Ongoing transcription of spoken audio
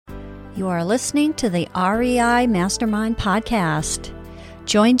You are listening to the REI Mastermind Podcast.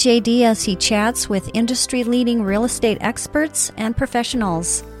 Join JD as he chats with industry-leading real estate experts and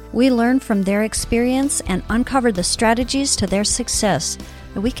professionals. We learn from their experience and uncover the strategies to their success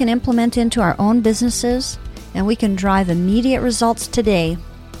that we can implement into our own businesses, and we can drive immediate results today.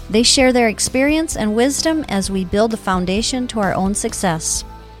 They share their experience and wisdom as we build a foundation to our own success.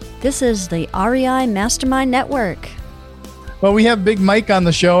 This is the REI Mastermind Network. Well, we have Big Mike on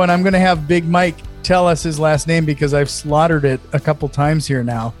the show, and I'm going to have Big Mike tell us his last name because I've slaughtered it a couple times here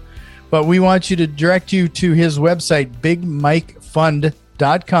now. But we want you to direct you to his website,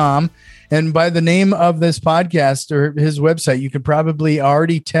 bigmikefund.com. And by the name of this podcast or his website, you could probably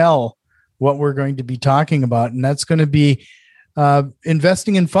already tell what we're going to be talking about. And that's going to be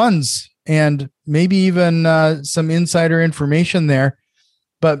investing in funds and maybe even some insider information there.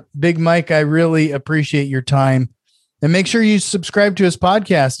 But Big Mike, I really appreciate your time. And make sure you subscribe to his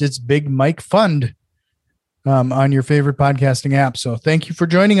podcast. It's Big Mike Fund on your favorite podcasting app. So thank you for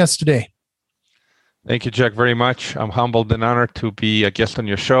joining us today. Thank you, Jack, very much. I'm humbled and honored to be a guest on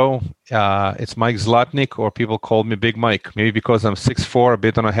your show. It's Mike Zlotnik, or people call me Big Mike, maybe because I'm 6'4", a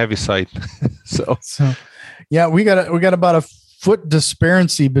bit on a heavy side. So yeah, we got about a foot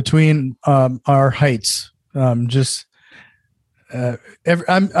disparity between our heights. I'm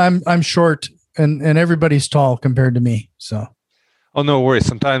short, and everybody's tall compared to me. So, oh, no worries.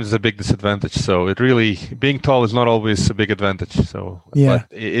 Sometimes it's a big disadvantage. So it really, being tall is not always a big advantage. So yeah, but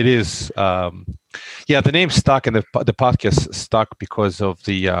it is. The name stuck, and the podcast stuck because of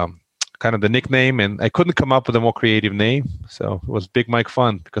the kind of the nickname, and I couldn't come up with a more creative name. So it was Big Mike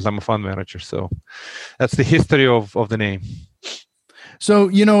Fund because I'm a fund manager. So that's the history of the name. So,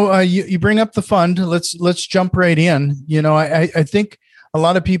 you bring up the fund. Let's jump right in. I think a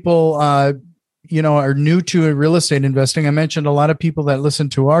lot of people, are new to real estate investing. I mentioned a lot of people that listen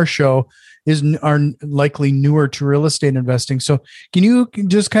to our show are likely newer to real estate investing. So can you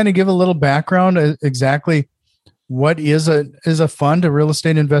just kind of give a little background exactly what is a fund, a real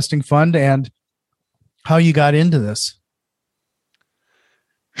estate investing fund, and how you got into this?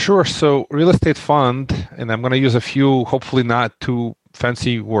 Sure. So real estate fund, and I'm going to use a few, hopefully not too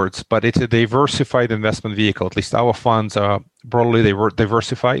fancy words, but it's a diversified investment vehicle. At least our funds are broadly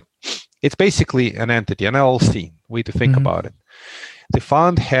diversified. It's basically an entity, an LLC, way to think about it. The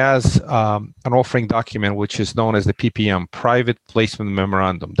fund has an offering document, which is known as the PPM, Private Placement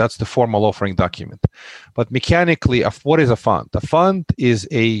Memorandum. That's the formal offering document. But mechanically, what is a fund? A fund is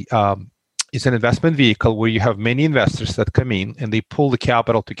an investment vehicle where you have many investors that come in and they pull the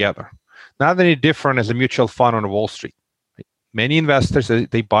capital together. Not any different as a mutual fund on Wall Street. Many investors,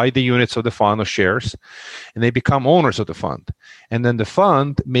 they buy the units of the fund or shares, and they become owners of the fund. And then the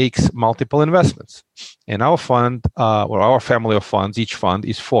fund makes multiple investments. And our fund, or our family of funds, each fund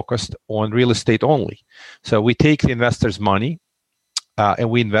is focused on real estate only. So we take the investors' money and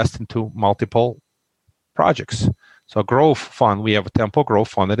we invest into multiple projects. So a growth fund, we have a Tempo Growth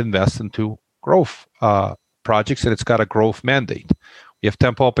Fund that invests into growth projects, and it's got a growth mandate. We have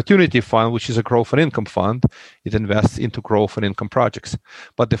Tempo Opportunity Fund, which is a growth and income fund. It invests into growth and income projects.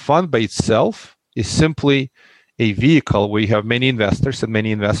 But the fund by itself is simply a vehicle where you have many investors and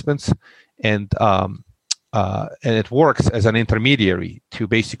many investments, and it works as an intermediary to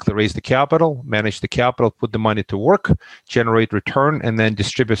basically raise the capital, manage the capital, put the money to work, generate return, and then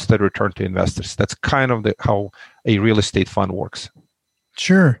distributes the return to investors. That's kind of how a real estate fund works.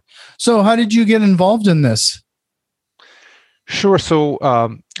 Sure. So how did you get involved in this? Sure. So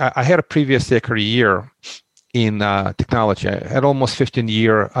I had a previous career in technology. I had almost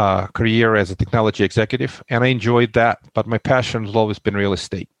 15-year career as a technology executive, and I enjoyed that. But my passion has always been real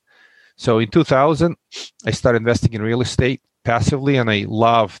estate. So in 2000, I started investing in real estate passively, and I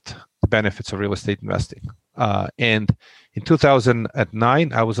loved the benefits of real estate investing. And in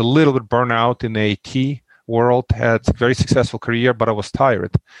 2009, I was a little bit burnt out in the IT world, had a very successful career, but I was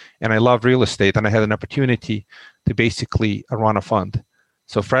tired. And I loved real estate, and I had an opportunity to basically run a fund.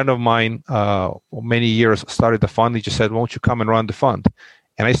 So a friend of mine, many years, started the fund. He just said, won't you come and run the fund?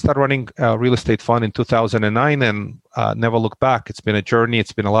 And I started running a real estate fund in 2009 and never looked back. It's been a journey.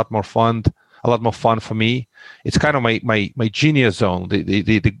 It's been a lot more fun for me. It's kind of my genius zone,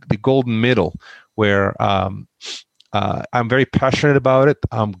 the golden middle, where I'm very passionate about it.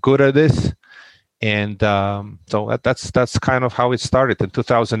 I'm good at this. And so that's kind of how it started. In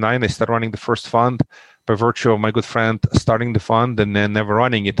 2009, I started running the first fund by virtue of my good friend starting the fund and then never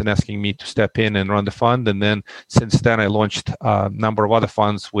running it and asking me to step in and run the fund. And then since then, I launched a number of other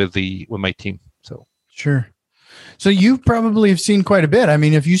funds with my team. So sure. So you probably have seen quite a bit. I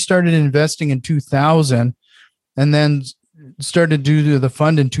mean, if you started investing in 2000 and then started to do the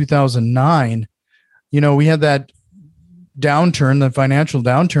fund in 2009, we had that downturn, the financial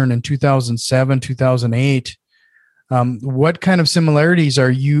downturn in 2007, 2008. What kind of similarities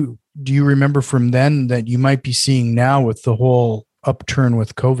do you remember from then that you might be seeing now with the whole upturn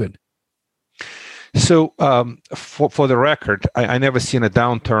with COVID? So for the record, I never seen a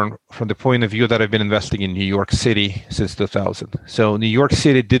downturn from the point of view that I've been investing in New York City since 2000. So New York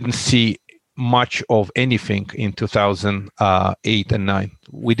City didn't see much of anything in 2008 and 9.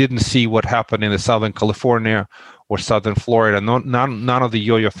 We didn't see what happened in the Southern California or Southern Florida, none of the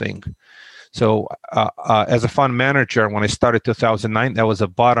yo-yo thing. So as a fund manager, when I started 2009, that was the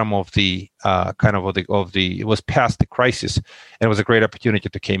bottom of the it was past the crisis, and it was a great opportunity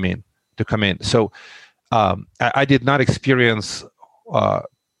to come in. So I did not experience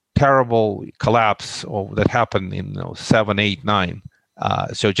terrible collapse that happened in 7, 8, 9.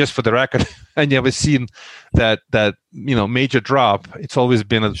 So just for the record, I never seen that major drop. It's always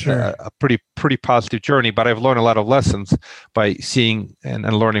been a pretty positive journey, but I've learned a lot of lessons by seeing and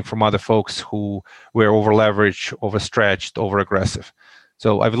learning from other folks who were over leveraged, overstretched, over aggressive.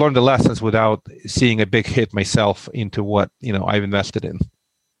 So I've learned the lessons without seeing a big hit myself into what I've invested in.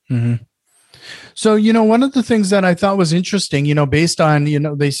 Mm-hmm. So, one of the things that I thought was interesting, based on,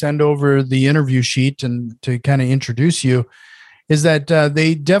 they send over the interview sheet and to kind of introduce you, is that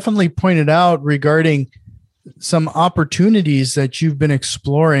they definitely pointed out regarding some opportunities that you've been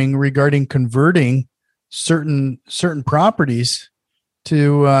exploring regarding converting certain properties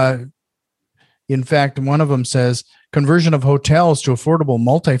to, in fact, one of them says conversion of hotels to affordable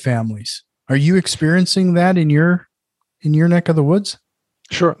multifamilies. Are you experiencing that in your neck of the woods?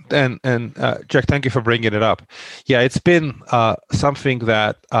 Sure. And Jack, thank you for bringing it up. Yeah, it's been something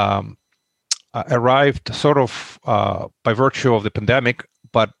that arrived sort of by virtue of the pandemic,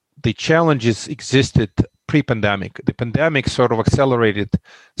 but the challenges existed pre-pandemic. The pandemic sort of accelerated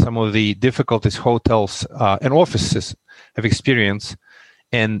some of the difficulties hotels and offices have experienced,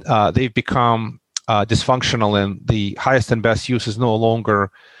 and they've become dysfunctional, and the highest and best use is no longer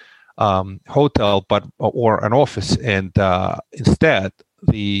hotel or an office, and instead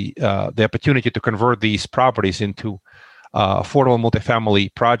the opportunity to convert these properties into affordable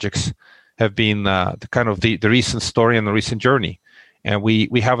multifamily projects have been the recent story and the recent journey. And we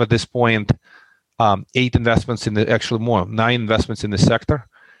have at this point 9 investments in the sector,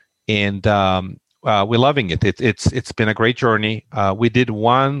 and we're loving it. It's been a great journey. We did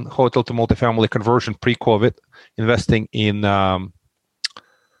one hotel to multifamily conversion pre-COVID, investing in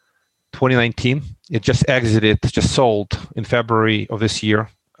 2019. It just sold in February of this year,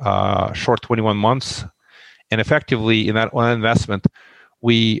 short 21 months. And effectively in that one investment,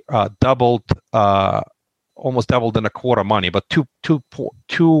 we almost doubled in a quarter money, but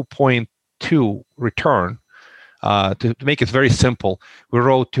 2.2 return. To make it very simple, we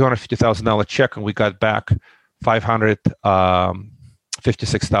wrote $250,000 check and we got back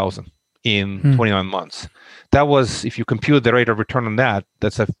 $556,000 in 29 months. That was, if you compute the rate of return on that,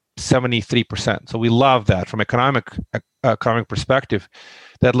 that's a 73%. So we love that from economic perspective.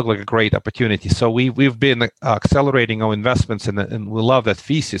 That looked like a great opportunity. So we've been accelerating our investments, and we love that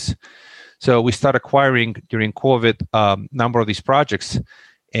thesis. So we started acquiring during COVID number of these projects,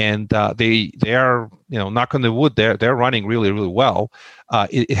 and they are, knock on the wood, they're running really, really well.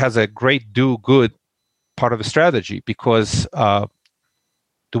 It has a great do-good part of the strategy, because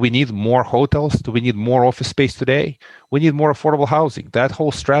do we need more hotels? Do we need more office space today? We need more affordable housing. That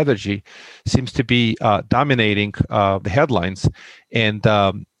whole strategy seems to be dominating the headlines. And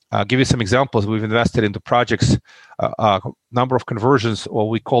I'll give you some examples. We've invested into projects, number of conversions, or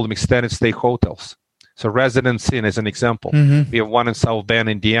we call them extended stay hotels. So Residence Inn is an example. Mm-hmm. We have one in South Bend,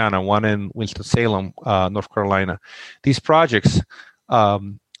 Indiana, one in Winston-Salem, North Carolina. These projects,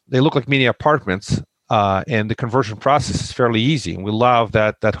 they look like mini apartments. And the conversion process is fairly easy. And we love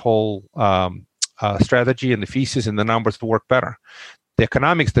that whole strategy and the thesis, and the numbers work better. The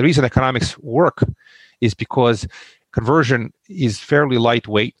reason economics work is because conversion is fairly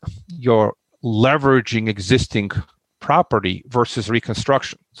lightweight. You're leveraging existing property versus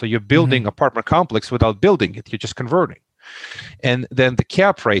reconstruction. So you're building apartment complex without building it. You're just converting. And then the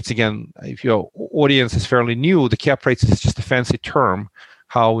cap rates, again, if your audience is fairly new, the cap rates is just a fancy term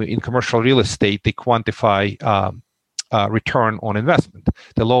how in commercial real estate they quantify return on investment.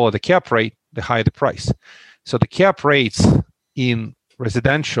 The lower the cap rate, the higher the price. So the cap rates in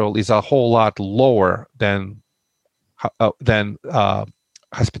residential is a whole lot lower than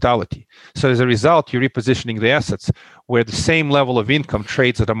hospitality. So as a result, you're repositioning the assets where the same level of income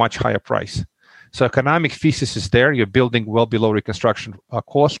trades at a much higher price. So economic thesis is there. You're building well below reconstruction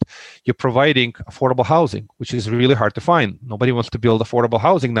cost. You're providing affordable housing, which is really hard to find. Nobody wants to build affordable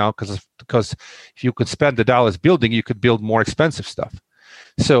housing now because if you could spend the dollars building, you could build more expensive stuff.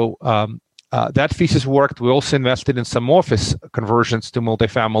 So that thesis worked. We also invested in some office conversions to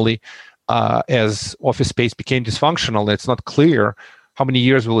multifamily as office space became dysfunctional. It's not clear how many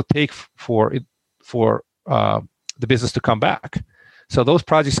years will it take for the business to come back. So those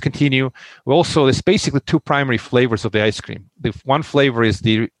projects continue. There's basically two primary flavors of the ice cream. The one flavor is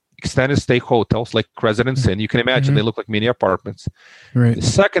the extended stay hotels, like Residence Inn. You can imagine they look like mini apartments. Right. The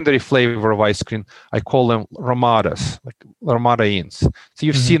secondary flavor of ice cream, I call them Ramadas, like Ramada Inns. So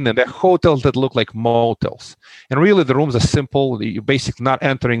you've seen them. They're hotels that look like motels. And really the rooms are simple. You're basically not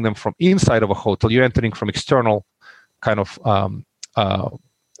entering them from inside of a hotel. You're entering from external kind of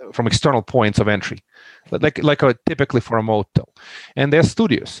from external points of entry, typically for a motel. And they're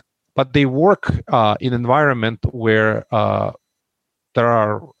studios, but they work in an environment where there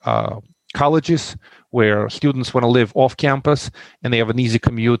are colleges where students want to live off campus and they have an easy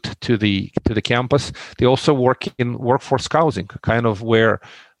commute to the campus. They also work in workforce housing, kind of where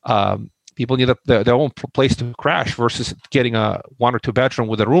people need their own place to crash versus getting a 1 or 2 bedroom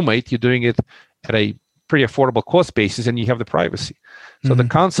with a roommate. You're doing it at a pretty affordable cost basis and you have the privacy. So the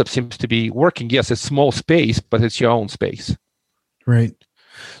concept seems to be working. Yes, it's small space, but it's your own space. Right.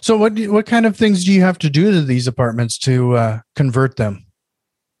 So what kind of things do you have to do to these apartments to convert them?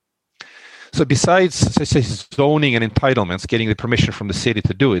 So besides zoning and entitlements, getting the permission from the city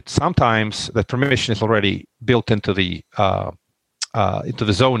to do it, sometimes that permission is already built into the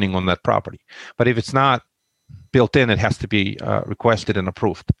zoning on that property. But if it's not built in, it has to be requested and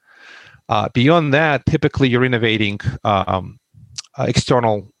approved. Beyond that, typically you're renovating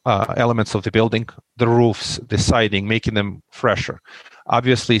external elements of the building, the roofs, the siding, making them fresher.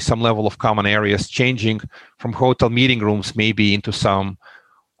 Obviously, some level of common areas, changing from hotel meeting rooms maybe into some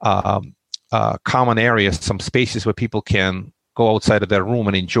common areas, some spaces where people can go outside of their room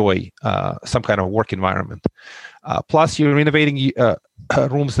and enjoy some kind of work environment. Plus, you're renovating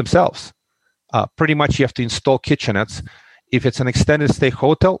rooms themselves. Pretty much you have to install kitchenettes. If it's an extended stay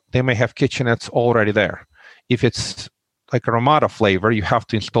hotel, they may have kitchenettes already there. If it's like a Ramada flavor, you have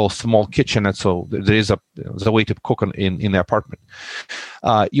to install small kitchenette, so there's a way to cook in the apartment.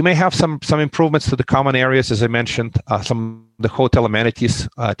 You may have some improvements to the common areas, as I mentioned. Some of the hotel amenities,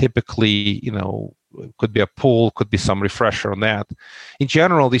 typically, could be a pool, could be some refresher on that. In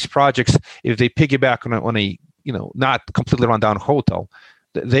general, these projects, if they piggyback on a not completely run down hotel,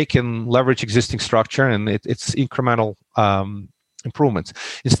 they can leverage existing structure, and it's incremental improvements.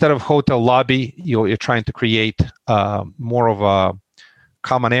 Instead of hotel lobby, you're trying to create more of a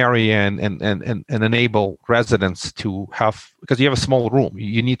common area and enable residents to have, because you have a small room,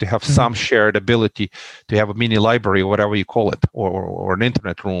 you need to have some shared ability to have a mini library or whatever you call it, or an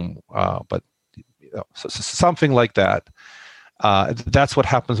internet room, but so something like that. That's what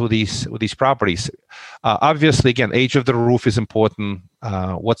happens with these properties. Obviously, again, age of the roof is important.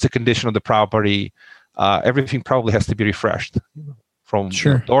 What's the condition of the property? Everything probably has to be refreshed, from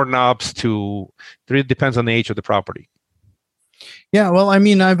doorknobs to. It really depends on the age of the property. Yeah, well, I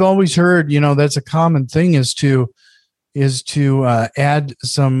mean, I've always heard, that's a common thing is to add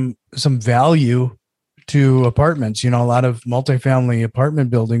some value to apartments. A lot of multifamily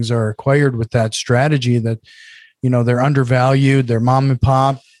apartment buildings are acquired with that strategy that, they're undervalued, they're mom and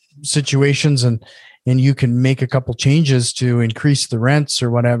pop situations, and you can make a couple changes to increase the rents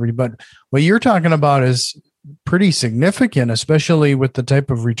or whatever. But what you're talking about is pretty significant, especially with the type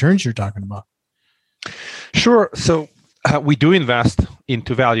of returns you're talking about. Sure. So we do invest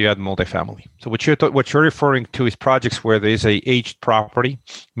into value-add multifamily. So what you're referring to is projects where there is a aged property,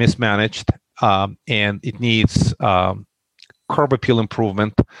 mismanaged, and it needs curb appeal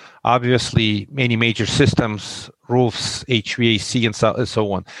improvement. Obviously, many major systems, roofs, HVAC, and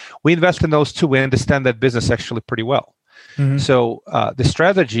so on. We invest in those too. We understand that business actually pretty well. So the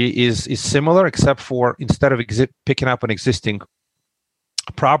strategy is similar, except for instead of picking up an existing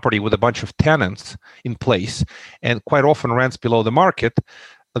property with a bunch of tenants in place, and quite often rents below the market,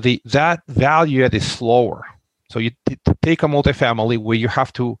 that value add is slower. So you take a multifamily where you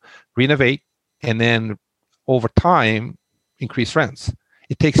have to renovate and then over time increase rents.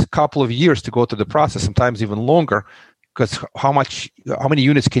 It takes a couple of years to go through the process, sometimes even longer, because how many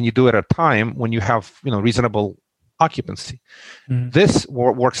units can you do at a time when you have reasonable occupancy? This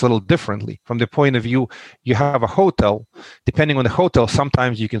works a little differently. From the point of view, you have a hotel. Depending on the hotel,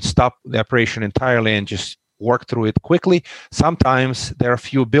 sometimes you can stop the operation entirely and just work through it quickly. Sometimes there are a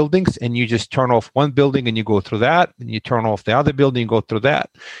few buildings and you just turn off one building and you go through that, and you turn off the other building and go through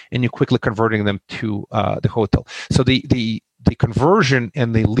that, and you're quickly converting them to the hotel. So the conversion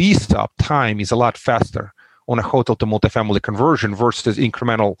and the lease up time is a lot faster on a hotel to multifamily conversion versus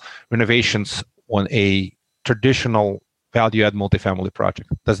incremental renovations on a traditional value add multifamily project.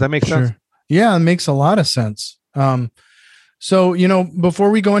 Does that make sense? Yeah, it makes a lot of sense. So,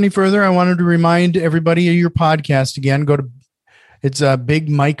 before we go any further, I wanted to remind everybody of your podcast again. It's a Big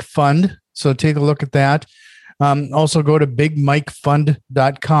Mike Fund. So take a look at that. Also go to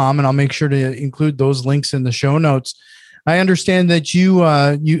bigmikefund.com, and I'll make sure to include those links in the show notes. I understand that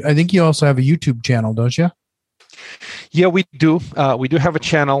I think you also have a YouTube channel, don't you? Yeah, we do. We do have a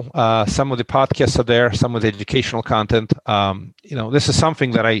channel. Some of the podcasts are there, some of the educational content. This is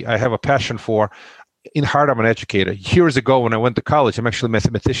something that I have a passion for. In heart, I'm an educator. Years ago, when I went to college, I'm actually a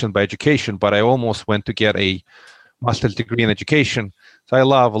mathematician by education, but I almost went to get a master's degree in education. So I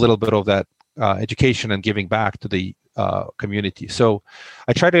love a little bit of that education and giving back to the community. So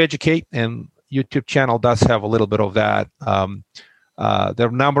I try to educate, and YouTube channel does have a little bit of that. There are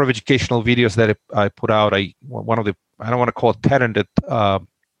a number of educational videos that I put out. I don't want to call it patented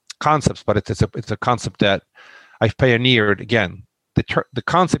concepts, but it's a concept that I've pioneered. Again, the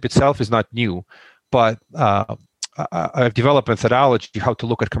concept itself is not new, but I've developed a methodology how to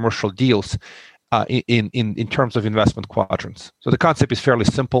look at commercial deals in terms of investment quadrants. So the concept is fairly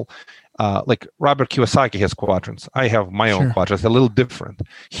simple. Like Robert Kiyosaki has quadrants. I have my own quadrants. They're a little different.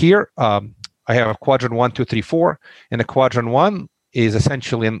 Here, I have a quadrant 1, 2, 3, 4, and a quadrant 1 is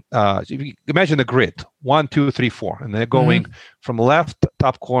essentially imagine a grid 1, 2, 3, 4, and they're going from left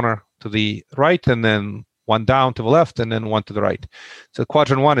top corner to the right, and then one down to the left, and then one to the right. So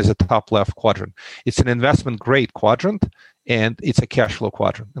quadrant 1 is a top left quadrant. It's an investment grade quadrant, and it's a cash flow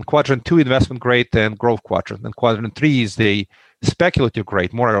quadrant. And quadrant 2, investment grade, then growth quadrant. And quadrant 3 is the speculative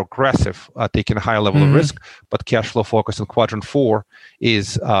grade, more aggressive, taking a higher level of risk, but cash flow focus. And quadrant 4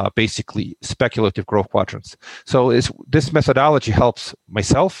 is basically speculative growth quadrants. So this methodology helps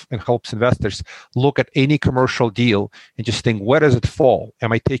myself and helps investors look at any commercial deal and just think, where does it fall?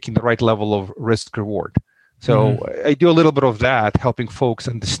 Am I taking the right level of risk reward? So I do a little bit of that, helping folks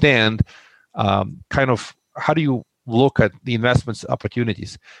understand kind of how do you look at the investments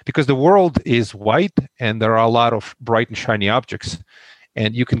opportunities, because the world is wide and there are a lot of bright and shiny objects,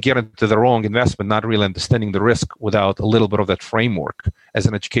 and you can get into the wrong investment, not really understanding the risk without a little bit of that framework as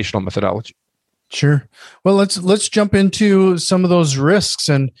an educational methodology. Sure. Well, let's jump into some of those risks.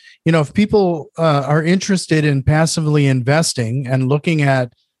 And, if people are interested in passively investing and looking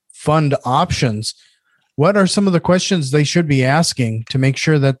at fund options, what are some of the questions they should be asking to make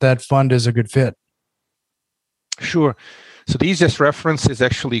sure that fund is a good fit? Sure. So the easiest reference is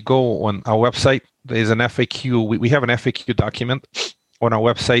actually go on our website. There's an FAQ. We have an FAQ document on our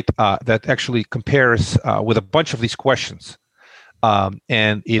website that actually compares with a bunch of these questions.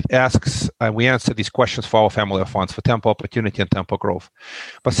 And it asks, we answer these questions for our family of funds, for Tempo Opportunity and Tempo Growth.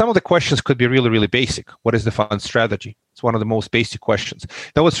 But some of the questions could be really, really basic. What is the fund strategy? It's one of the most basic questions.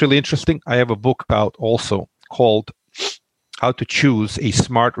 Now, what's really interesting, I have a book out also called How to Choose a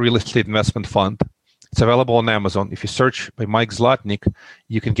Smart Real Estate Investment Fund. It's available on Amazon. If you search by Mike Zlotnik,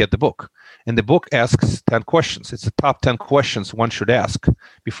 you can get the book. And the book asks 10 questions. It's the top 10 questions one should ask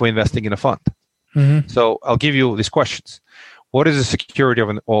before investing in a fund. So I'll give you these questions. What is the security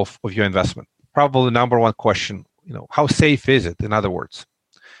of your investment? Probably the number one question, how safe is it, in other words?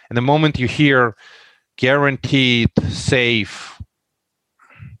 And the moment you hear guaranteed, safe,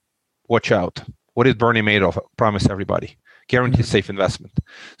 watch out. What did Bernie Madoff promise everybody? Guaranteed safe investment.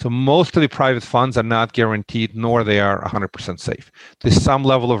 So most of the private funds are not guaranteed, nor they are 100% safe. There's some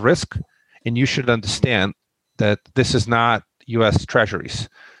level of risk, and you should understand that this is not U.S. Treasuries.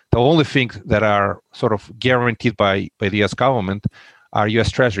 The only things that are sort of guaranteed by the U.S. government are U.S.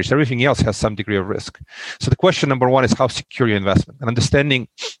 Treasuries. Everything else has some degree of risk. So the question number one is how secure your investment. And understanding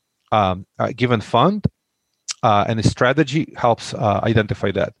a given fund and the strategy helps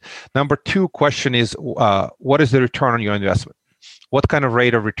identify that. Number two question is, what is the return on your investment? What kind of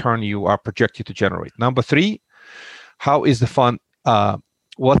rate of return you are projected to generate? Number three, how is the fund,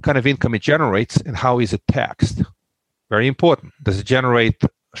 what kind of income it generates, and how is it taxed? Very important. Does it generate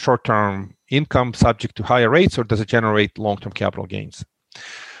short-term income subject to higher rates, or does it generate long-term capital gains?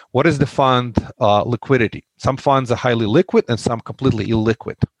 What is the fund liquidity? Some funds are highly liquid and some completely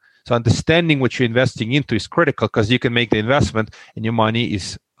illiquid. So understanding what you're investing into is critical, because you can make the investment and your money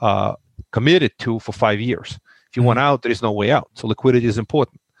is committed to for 5 years. If you want out, there is no way out. So liquidity is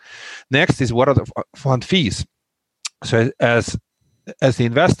important. Next is, what are the fund fees? So as as the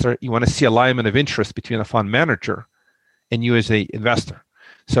investor, you want to see alignment of interest between a fund manager and you as the investor.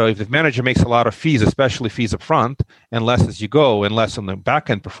 So if the manager makes a lot of fees, especially fees up front, and less as you go, and less on the back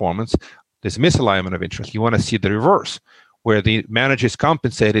end performance, there's misalignment of interest. You want to see the reverse, where the manager is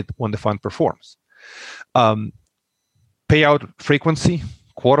compensated when the fund performs. Payout frequency,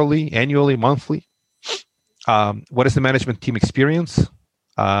 quarterly, annually, monthly. What is the management team experience?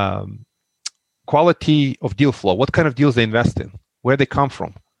 Quality of deal flow. What kind of deals they invest in? Where they come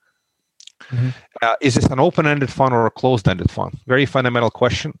from? Mm-hmm. Is this an open-ended fund or a closed-ended fund? Very fundamental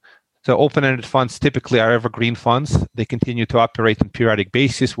question. So open-ended funds typically are evergreen funds. They continue to operate on periodic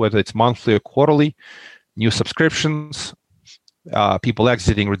basis, whether it's monthly or quarterly. New subscriptions, people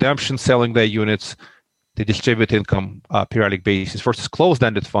exiting, redemption, selling their units. They distribute income periodic basis. Versus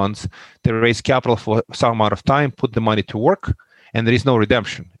closed-ended funds, they raise capital for some amount of time, put the money to work, and there is no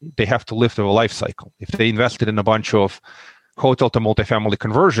redemption. They have to live through a life cycle. If they invested in a bunch of hotel to multifamily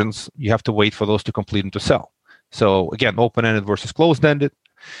conversions, you have to wait for those to complete and to sell. So again, open-ended versus closed-ended.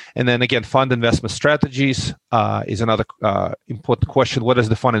 And then again, fund investment strategies is another important question. What does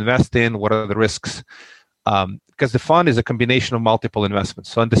the fund invest in? What are the risks? Because the fund is a combination of multiple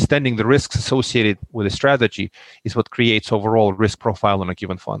investments. So understanding the risks associated with a strategy is what creates overall risk profile on a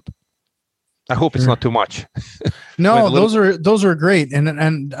given fund. I hope it's not too much. No, those are great.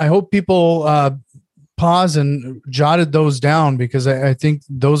 And I hope people pause and jotted those down, because I think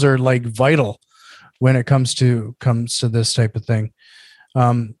those are like vital when it comes to this type of thing.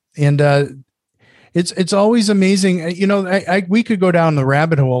 It's always amazing. We could go down the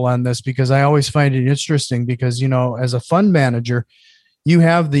rabbit hole on this, because I always find it interesting, because, as a fund manager, you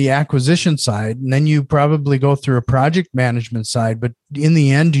have the acquisition side, and then you probably go through a project management side. But in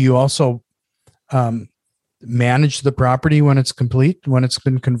the end, do you also manage the property when it's complete, when it's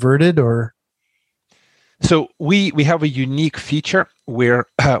been converted? Or so we have a unique feature where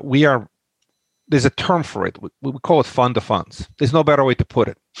there's a term for it. We call it fund of funds. There's no better way to put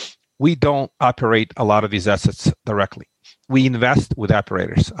it. We don't operate a lot of these assets directly. We invest with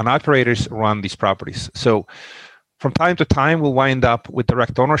operators, and operators run these properties. So from time to time, we'll wind up with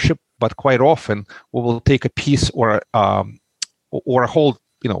direct ownership, but quite often we will take a piece or a whole,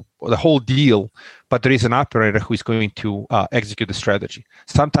 the whole deal, but there is an operator who is going to execute the strategy.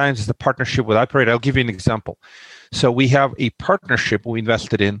 Sometimes it's a partnership with operator. I'll give you an example. So we have a partnership we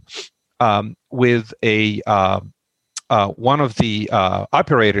invested in with one of the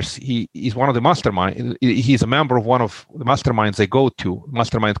operators. He's one of the mastermind. He's a member of one of the masterminds I go to.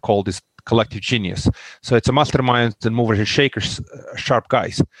 Mastermind called is Collective Genius. So it's a mastermind and movers and shakers, sharp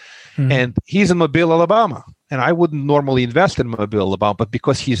guys. Mm-hmm. And he's in Mobile, Alabama. And I wouldn't normally invest in Mobile, Alabama, but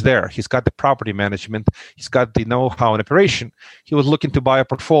because he's there, he's got the property management, he's got the know-how and operation. He was looking to buy a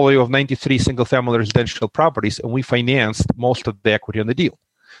portfolio of 93 single-family residential properties, and we financed most of the equity on the deal.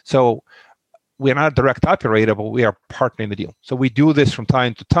 So we're not a direct operator, but we are partnering the deal. So we do this from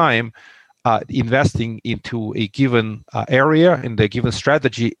time to time, investing into a given area and a given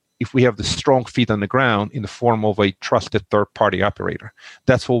strategy if we have the strong feet on the ground in the form of a trusted third-party operator.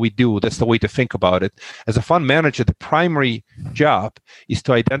 That's what we do. That's the way to think about it. As a fund manager, the primary job is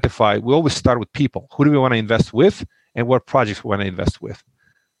to identify, we always start with people. Who do we want to invest with, and what projects we want to invest with?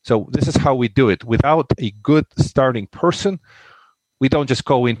 So this is how we do it. Without a good starting person, we don't just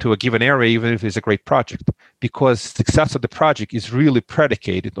go into a given area, even if it's a great project, because success of the project is really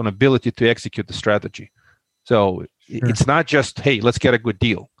predicated on ability to execute the strategy. So It's not just, hey, let's get a good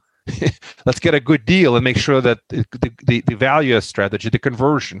deal. Let's get a good deal and make sure that the value strategy, the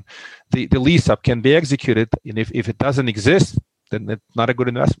conversion, the lease up can be executed. And if it doesn't exist, then it's not a good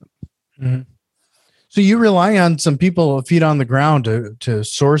investment. Mm-hmm. So you rely on some people, feet on the ground, to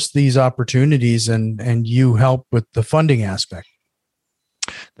source these opportunities, and you help with the funding aspect.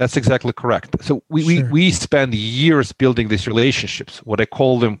 That's exactly correct. So we spend years building these relationships, what I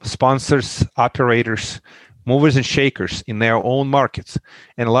call them sponsors, operators, movers and shakers in their own markets.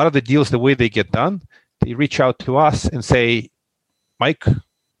 And a lot of the deals, the way they get done, they reach out to us and say, Mike,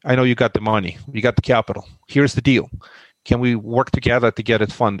 I know you got the money, you got the capital. Here's the deal. Can we work together to get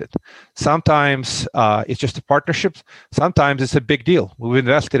it funded? Sometimes it's just a partnership. Sometimes it's a big deal. We've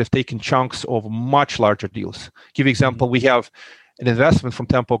invested, have taken chunks of much larger deals. Give you an example, we have an investment from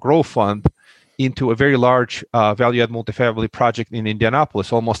Temple Growth Fund into a very large value-add multifamily project in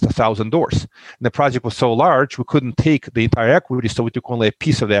Indianapolis, almost 1,000 doors. And the project was so large, we couldn't take the entire equity, so we took only a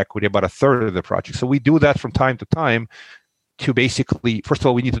piece of the equity, about a third of the project. So we do that from time to time to basically, first of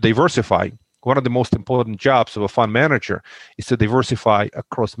all, we need to diversify. One of the most important jobs of a fund manager is to diversify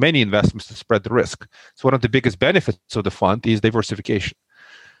across many investments to spread the risk. So one of the biggest benefits of the fund is diversification.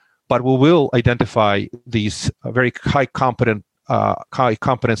 But we will identify these very high competent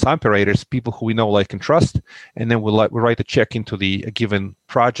competence operators, people who we know, like, and trust, and then we'll write a check into the given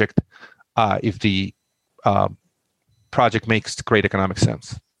project if the project makes great economic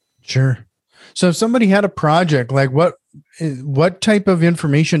sense. Sure. So if somebody had a project, like what type of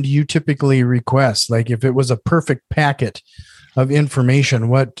information do you typically request? Like if it was a perfect packet of information,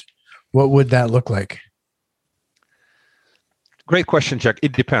 what would that look like? Great question, Jack.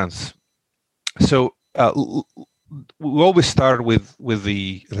 It depends. So we always start with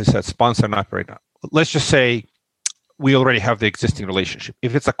the, as I said, sponsor and operator. Let's just say we already have the existing relationship.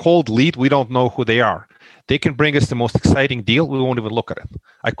 If it's a cold lead, we don't know who they are. They can bring us the most exciting deal. We won't even look at it.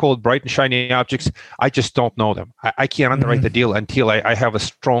 I call it bright and shiny objects. I just don't know them. I can't underwrite the deal until I have a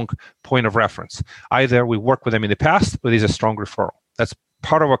strong point of reference. Either we worked with them in the past, or there's a strong referral. That's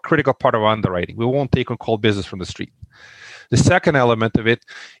part of a critical part of underwriting. We won't take on cold business from the street. The second element of it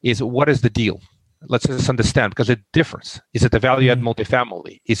is, what is the deal? Let's just understand, because it's difference. Is it a value-add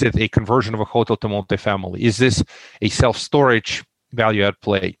multifamily? Is it a conversion of a hotel to multifamily? Is this a self-storage value-add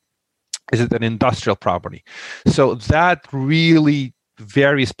play? Is it an industrial property? So that really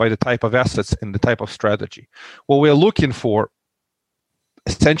varies by the type of assets and the type of strategy. What we're looking for,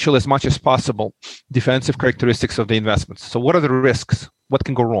 essentially, as much as possible, defensive characteristics of the investments. So what are the risks? What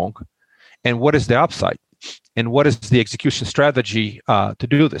can go wrong? And what is the upside? And what is the execution strategy to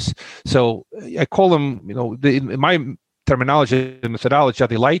do this? So I call them, in my terminology and methodology, are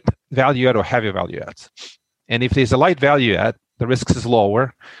they light value add or heavy value adds? And if there's a light value add, the risk is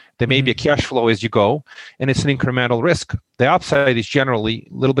lower. There may be a cash flow as you go, and it's an incremental risk. The upside is generally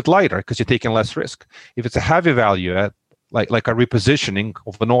a little bit lighter because you're taking less risk. If it's a heavy value add, like a repositioning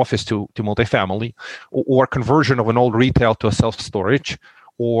of an office to multifamily, or conversion of an old retail to a self-storage,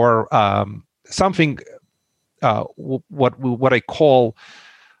 or something, what I call,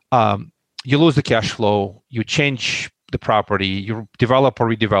 you lose the cash flow, you change the property, you develop or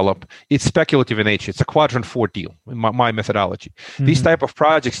redevelop. It's speculative in nature. It's a quadrant 4 deal in my methodology. These type of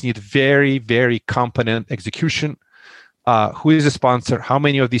projects need very, very competent execution. Who is the sponsor? How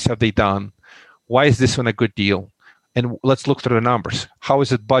many of these have they done? Why is this one a good deal? And let's look through the numbers. How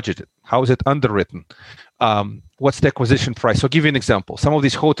is it budgeted? How is it underwritten? What's the acquisition price? So I'll give you an example. Some of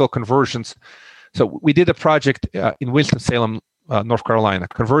these hotel conversions. So we did a project in Winston-Salem, North Carolina,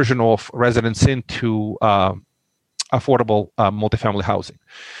 conversion of residents into affordable multifamily housing.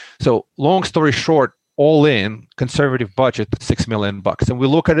 So long story short, all in, conservative budget, $6 million. And we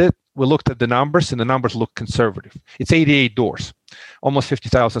looked at the numbers, and the numbers look conservative. It's 88 doors, almost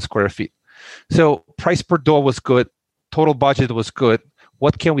 50,000 square feet. So price per door was good. Total budget was good.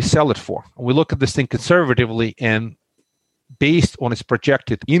 What can we sell it for? And we look at this thing conservatively, and based on its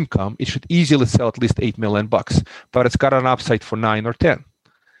projected income, it should easily sell at least $8 million, but it's got an upside for 9 or 10.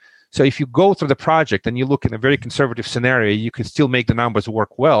 So if you go through the project and you look in a very conservative scenario, you can still make the numbers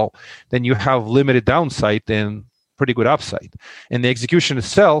work well. Then you have limited downside and pretty good upside. And the execution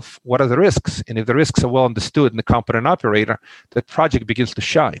itself, what are the risks? And if the risks are well understood in the competent operator, the project begins to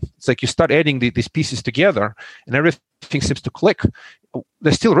shine. It's like you start adding these pieces together, and everything seems to click.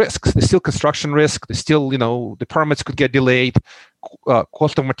 There's still risks. There's still construction risk. There's still, the permits could get delayed.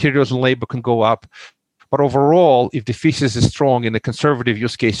 Cost of materials and labor can go up. But overall, if the thesis is strong in a conservative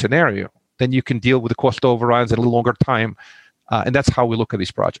use case scenario, then you can deal with the cost overruns in a little longer time. And that's how we look at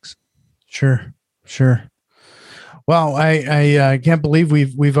these projects. Sure. Well, I can't believe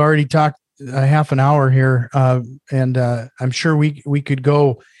we've already talked a half an hour here, and I'm sure we could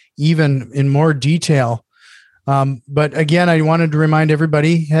go even in more detail. But again, I wanted to remind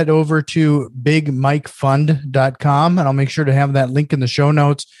everybody, head over to bigmikefund.com, and I'll make sure to have that link in the show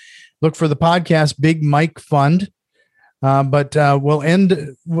notes. Look for the podcast, Big Mike Fund. But we'll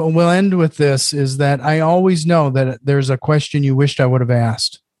end with this, is that I always know that there's a question you wished I would have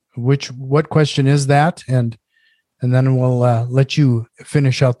asked. What question is that? And then we'll let you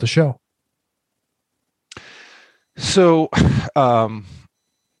finish out the show. So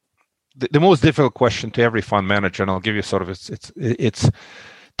the most difficult question to every fund manager, and I'll give you sort of it's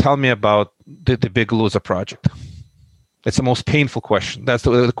tell me about the big loser project. It's the most painful question. That's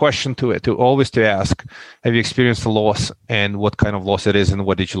the question to always ask. Have you experienced a loss, and what kind of loss it is, and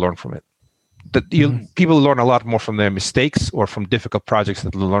what did you learn from it? People learn a lot more from their mistakes or from difficult projects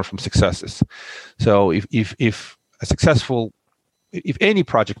than they learn from successes. So if any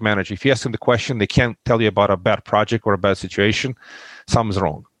project manager, if you ask them the question, they can't tell you about a bad project or a bad situation, something's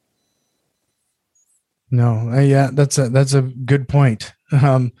wrong. No, yeah, that's a good point.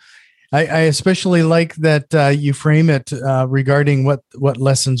 I especially like that you frame it regarding what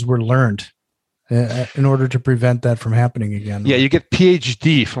lessons were learned. in order to prevent that from happening again. Yeah, you get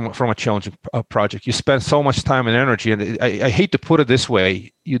PhD from a challenging project. You spend so much time and energy, and I hate to put it this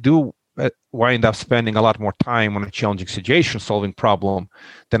way, you do wind up spending a lot more time on a challenging situation solving problem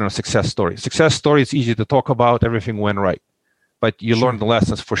than on a success story. Success story is easy to talk about, everything went right, but you learn the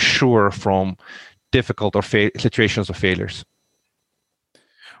lessons for sure from difficult or situations of failures.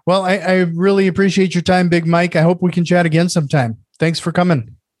 Well, I really appreciate your time, Big Mike. I hope we can chat again sometime. Thanks for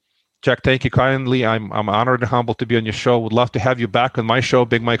coming. Jack, thank you kindly. I'm honored and humbled to be on your show. Would love to have you back on my show,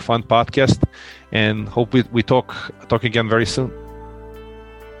 Big Mike Fund Podcast, and hope we talk again very soon.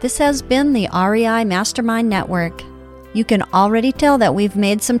 This has been the REI Mastermind Network. You can already tell that we've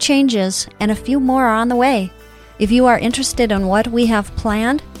made some changes, and a few more are on the way. If you are interested in what we have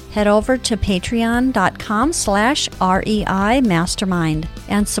planned, head over to patreon.com/REI Mastermind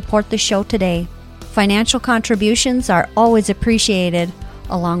and support the show today. Financial contributions are always appreciated,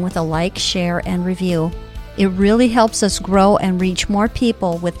 along with a like, share, and review. It really helps us grow and reach more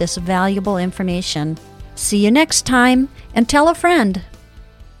people with this valuable information. See you next time, and tell a friend.